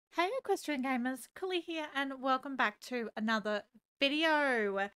Hey Equestrian Gamers, Cully here and welcome back to another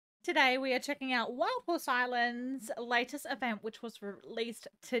video. Today we are checking out Wild Horse Island's latest event, which was released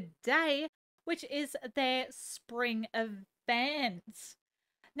today, which is their spring event.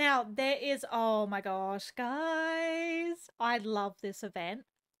 Now there is, oh my gosh guys, I love this event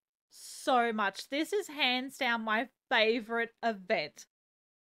so much. This is hands down my favorite event.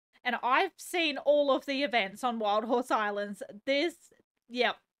 And I've seen all of the events on Wild Horse Islands.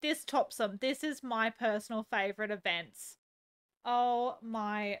 Yep, this tops them. This is my personal favorite events. Oh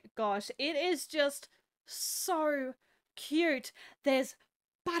my gosh. It is just so cute. There's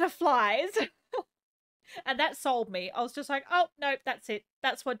butterflies. And that sold me. I was just like, oh, no, that's it.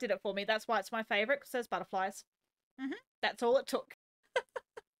 That's what did it for me. That's why it's my favorite, because there's butterflies. That's all it took.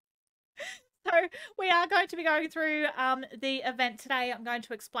 So we are going to be going through the event today. I'm going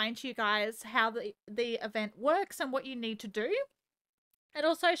to explain to you guys how the event works and what you need to do. And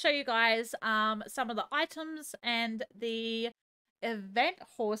also show you guys some of the items and the event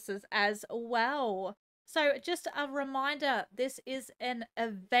horses as well. So just a reminder, this is an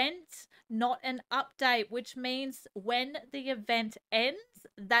event, not an update, which means when the event ends,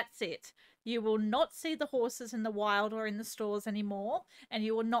 that's it. You will not see the horses in the wild or in the stores anymore, and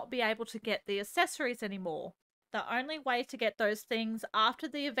you will not be able to get the accessories anymore. The only way to get those things after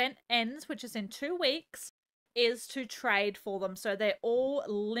the event ends, which is in 2 weeks, is to trade for them. So they're all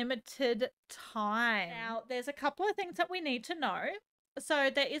limited time. Now, there's a couple of things that we need to know. So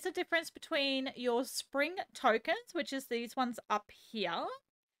there is a difference between your spring tokens, which is these ones up here,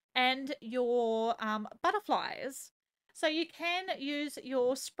 and your butterflies. So you can use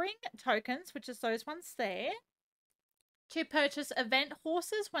your spring tokens, which is those ones there, to purchase event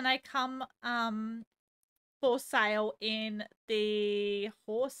horses when they come for sale in the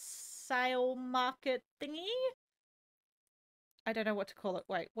horse sale market thingy. I don't know what to call it.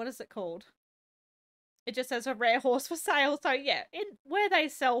 Wait, what is it called? It just says a rare horse for sale. So yeah, in where they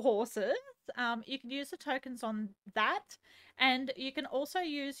sell horses, you can use the tokens on that, and you can also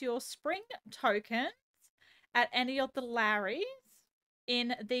use your spring tokens at any of the Larrys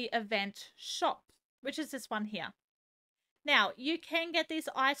in the event shop, which is this one here. Now, you can get these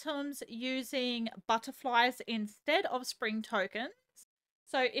items using butterflies instead of spring tokens.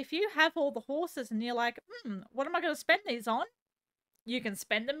 So if you have all the horses and you're like, what am I going to spend these on? You can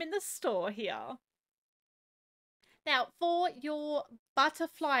spend them in the store here. Now, for your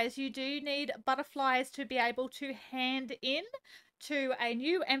butterflies, you do need butterflies to be able to hand in to a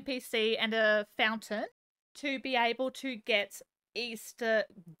new NPC and a fountain to be able to get Easter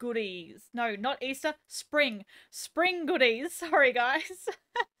goodies. No, not Easter, spring. Spring goodies. Sorry, guys.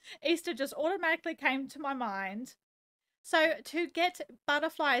 Easter just automatically came to my mind. So to get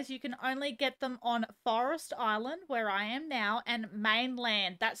butterflies, you can only get them on Forest Island, where I am now, and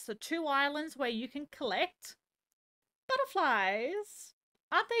Mainland. That's the 2 islands where you can collect butterflies.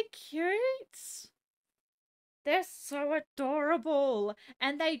 Aren't they cute? They're so adorable.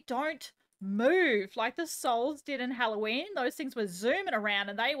 And they don't move like the souls did in Halloween. Those things were zooming around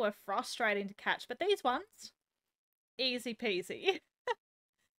and they were frustrating to catch. But these ones, easy peasy.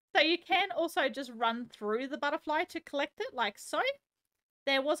 So you can also just run through the butterfly to collect it, like so.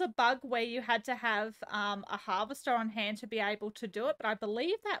 There was a bug where you had to have a harvester on hand to be able to do it, but I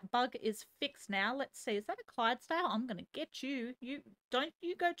believe that bug is fixed now. Let's see, is that a Clydesdale? I'm going to get you. Don't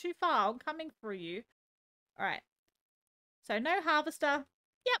you go too far. I'm coming for you. All right. So no harvester.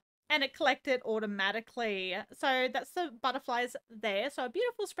 Yep. And it collected automatically. So that's the butterflies there. So a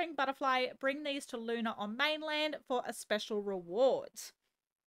beautiful spring butterfly. Bring these to Luna on mainland for a special reward.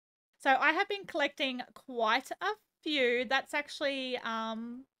 So I have been collecting quite a few. That's actually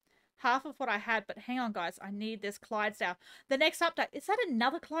half of what I had, but hang on guys, I need this Clydesdale. The next update, is that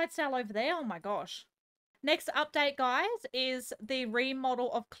another Clydesdale over there? Oh my gosh. Next update, guys, is the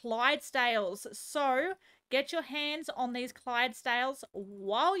remodel of Clydesdales. So get your hands on these Clydesdales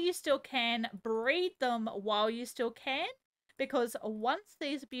while you still can. Breed them while you still can. Because once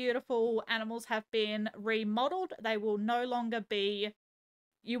these beautiful animals have been remodeled, they will no longer be...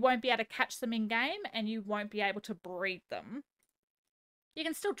 You won't be able to catch them in game, and you won't be able to breed them. You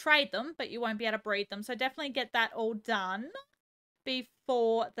can still trade them, but you won't be able to breed them. So definitely get that all done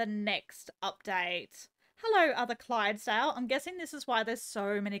before the next update. Hello, other Clydesdale. I'm guessing this is why there's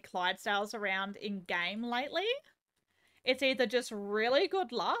so many Clydesdales around in game lately. It's either just really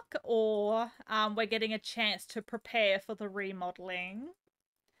good luck or we're getting a chance to prepare for the remodeling.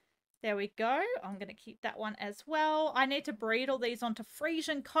 There we go. I'm going to keep that one as well. I need to breed all these onto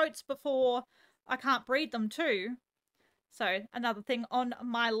Frisian coats before I can't breed them too. So another thing on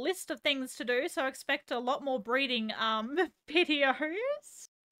my list of things to do. So expect a lot more breeding videos.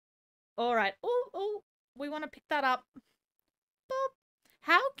 All right. Oh, we want to pick that up. Boop.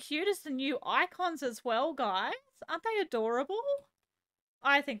 How cute is the new icons as well, guys? Aren't they adorable?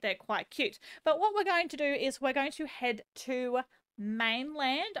 I think they're quite cute. But what we're going to do is we're going to head to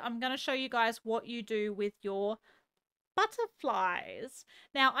mainland. I'm going to show you guys what you do with your butterflies.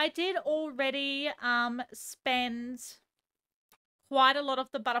 Now, I did already spend quite a lot of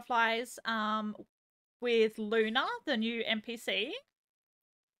the butterflies with Luna, the new NPC.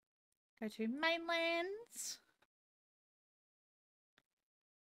 Go to mainlands.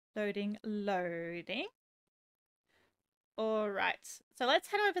 Loading, loading. All right, so let's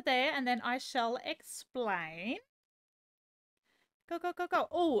head over there and then I shall explain. Go, go, go, go.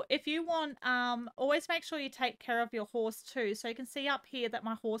 Oh, if you want, always make sure you take care of your horse too. So you can see up here that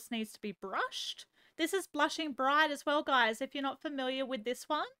my horse needs to be brushed. This is Blushing Bride as well, guys, if you're not familiar with this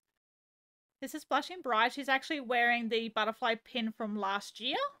one. This is Blushing Bride. She's actually wearing the butterfly pin from last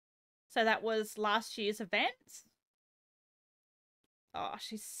year. So that was last year's event. Oh,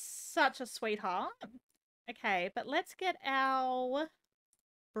 she's such a sweetheart. Okay, but let's get our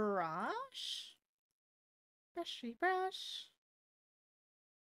brush. Brushy brush.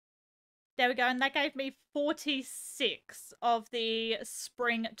 There we go. And that gave me 46 of the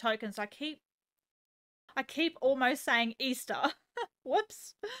spring tokens. I keep almost saying Easter.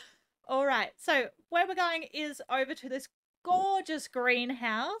 Whoops. All right. So where we're going is over to this gorgeous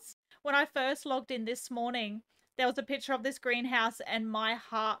greenhouse. When I first logged in this morning, there was a picture of this greenhouse and my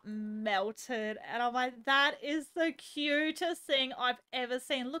heart melted. And I'm like, that is the cutest thing I've ever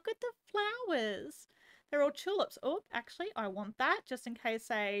seen. Look at the flowers. They're all tulips. Oh, actually, I want that just in case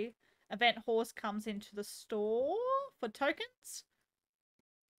a event horse comes into the store for tokens.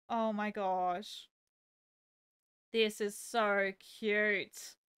 Oh my gosh. This is so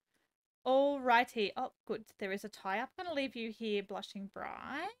cute. Alrighty. Oh, good. There is a tie up. I'm going to leave you here, Blushing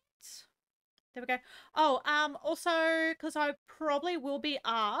Bride. There we go. Oh, also, because I probably will be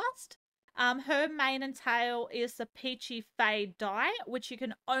asked, her mane and tail is the Peachy Fade dye, which you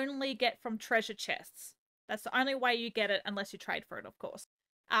can only get from treasure chests. That's the only way you get it, unless you trade for it, of course.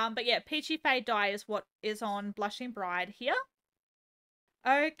 But yeah, Peachy Fade dye is what is on Blushing Bride here.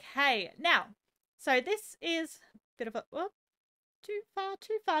 Okay, now, so this is a bit of a, whoop, too far,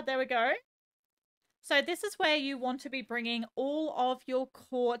 there we go. So this is where you want to be bringing all of your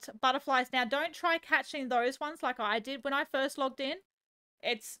caught butterflies. Now, don't try catching those ones like I did when I first logged in.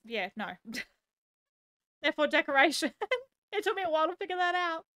 It's, yeah, no. They're for decoration. It took me a while to figure that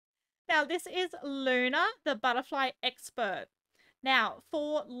out. Now, this is Luna, the butterfly expert. Now,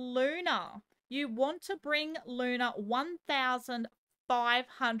 for Luna, you want to bring Luna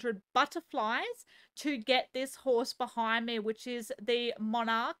 1,500 butterflies to get this horse behind me, which is the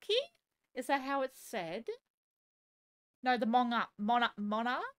Monarchy. Is that how it's said? No, the monarch.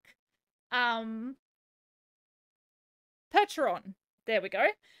 Percheron. There we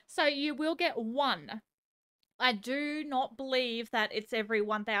go. So you will get one. I do not believe that it's every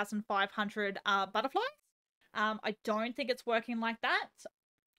 1,500 butterflies. I don't think it's working like that.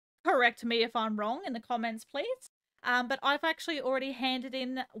 Correct me if I'm wrong in the comments, please. But I've actually already handed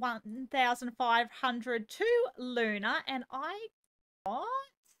in 1,500 to Luna, and I got...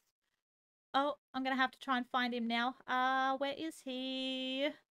 Oh, I'm going to have to try and find him now. Where is he?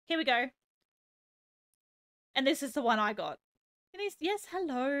 Here we go. And this is the one I got. And he's, yes,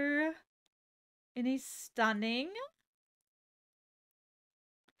 hello. And he's stunning.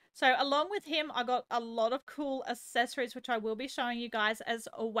 So along with him, I got a lot of cool accessories, which I will be showing you guys as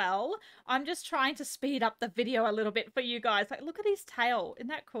well. I'm just trying to speed up the video a little bit for you guys. Like, look at his tail. Isn't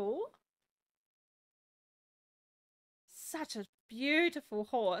that cool? Such a beautiful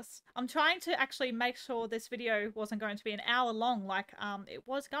horse. I'm trying to actually make sure this video wasn't going to be an hour long like it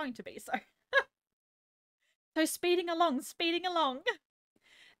was going to be. So, so speeding along.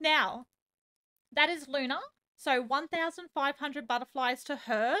 Now, that is Luna. So 1,500 butterflies to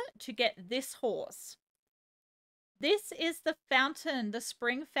her to get this horse. This is the fountain, the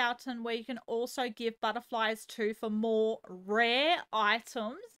spring fountain, where you can also give butterflies to for more rare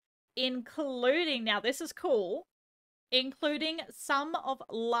items, including, now this is cool, including some of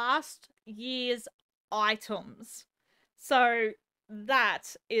last year's items. So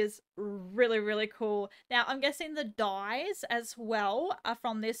that is really, really cool. Now, I'm guessing the dyes as well are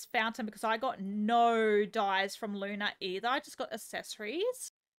from this fountain, because I got no dyes from Luna either. I just got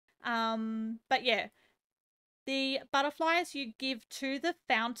accessories. But yeah, the butterflies you give to the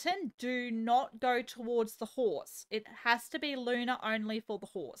fountain do not go towards the horse. It has to be Luna only for the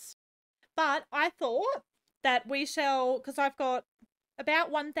horse. But I thought that we shall, because I've got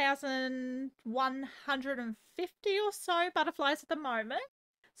about 1,150 or so butterflies at the moment.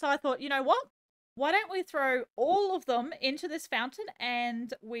 So I thought, you know what? Why don't we throw all of them into this fountain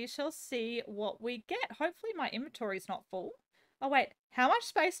and we shall see what we get. Hopefully my inventory is not full. Oh, wait. How much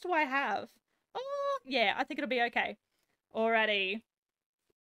space do I have? Oh, yeah. I think it'll be okay. Alrighty.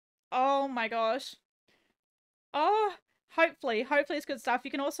 Oh, my gosh. Oh, hopefully it's good stuff. You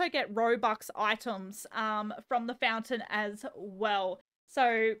can also get Robux items from the fountain as well.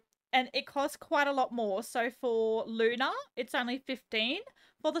 So, and it costs quite a lot more. So for Luna, it's only 15.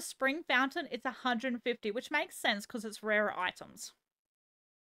 For the spring fountain, it's 150, which makes sense because it's rarer items.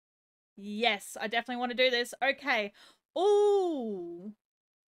 Yes, I definitely want to do this. Okay. Ooh.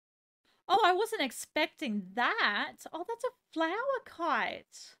 Oh, I wasn't expecting that. Oh, that's a flower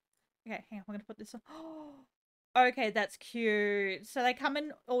kite. Okay, hang on. I'm going to put this on. Oh, okay, that's cute. So they come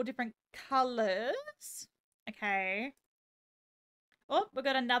in all different colors. Okay. Oh, we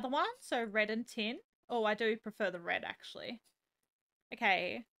got another one. So red and tin. Oh, I do prefer the red, actually.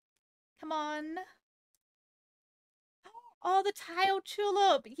 Okay. Come on. Oh, the tail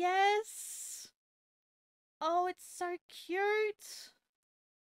tulip. Yes. Oh, it's so cute.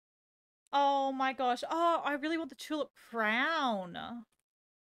 Oh my gosh. Oh, I really want the tulip crown.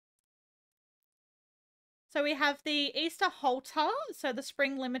 So we have the Easter halter. So the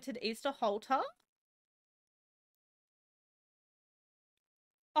spring limited Easter halter.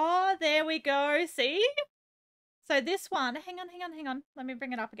 Oh, there we go. See? So this one, hang on. Let me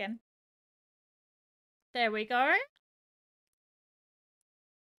bring it up again. There we go.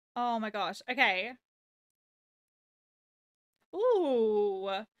 Oh my gosh. Okay. Ooh.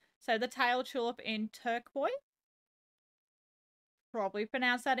 So the tail tulip in turquoise. Probably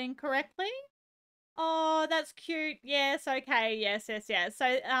pronounced that incorrectly. Oh, that's cute. Yes, okay. Yes.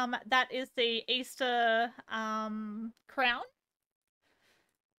 So that is the Easter crown.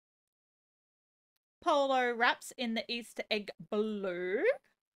 Polo wraps in the Easter egg blue.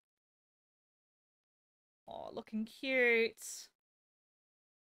 Oh, looking cute.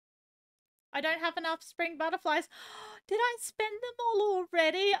 I don't have enough spring butterflies. Did I spend them all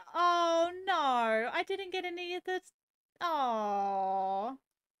already? Oh, no. I didn't get any of the... Oh,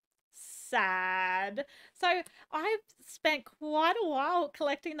 sad. So I've spent quite a while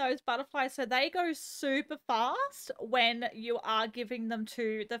collecting those butterflies. So they go super fast when you are giving them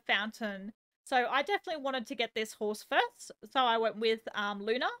to the fountain. So I definitely wanted to get this horse first. So I went with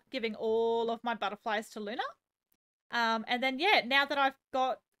Luna, giving all of my butterflies to Luna. And then, yeah, now that I've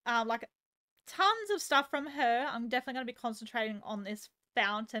got like tons of stuff from her, I'm definitely going to be concentrating on this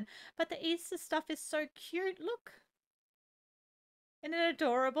fountain. But the Easter stuff is so cute. Look. Isn't it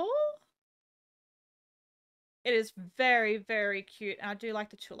adorable? It is very, very cute. And I do like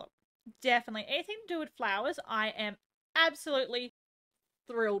the tulip. Definitely. Anything to do with flowers, I am absolutely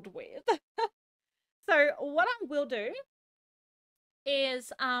thrilled with. So what I will do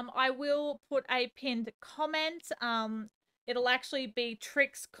is I will put a pinned comment. It'll actually be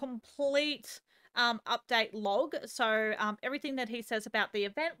Trick's complete update log. So everything that he says about the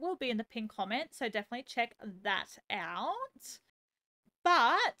event will be in the pinned comment. So definitely check that out.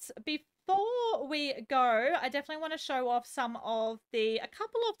 But before we go, I definitely want to show off a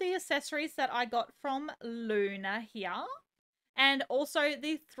couple of the accessories that I got from Luna here. And also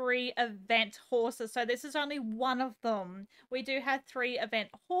the 3 event horses. So this is only one of them. We do have 3 event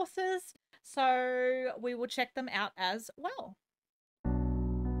horses. So we will check them out as well.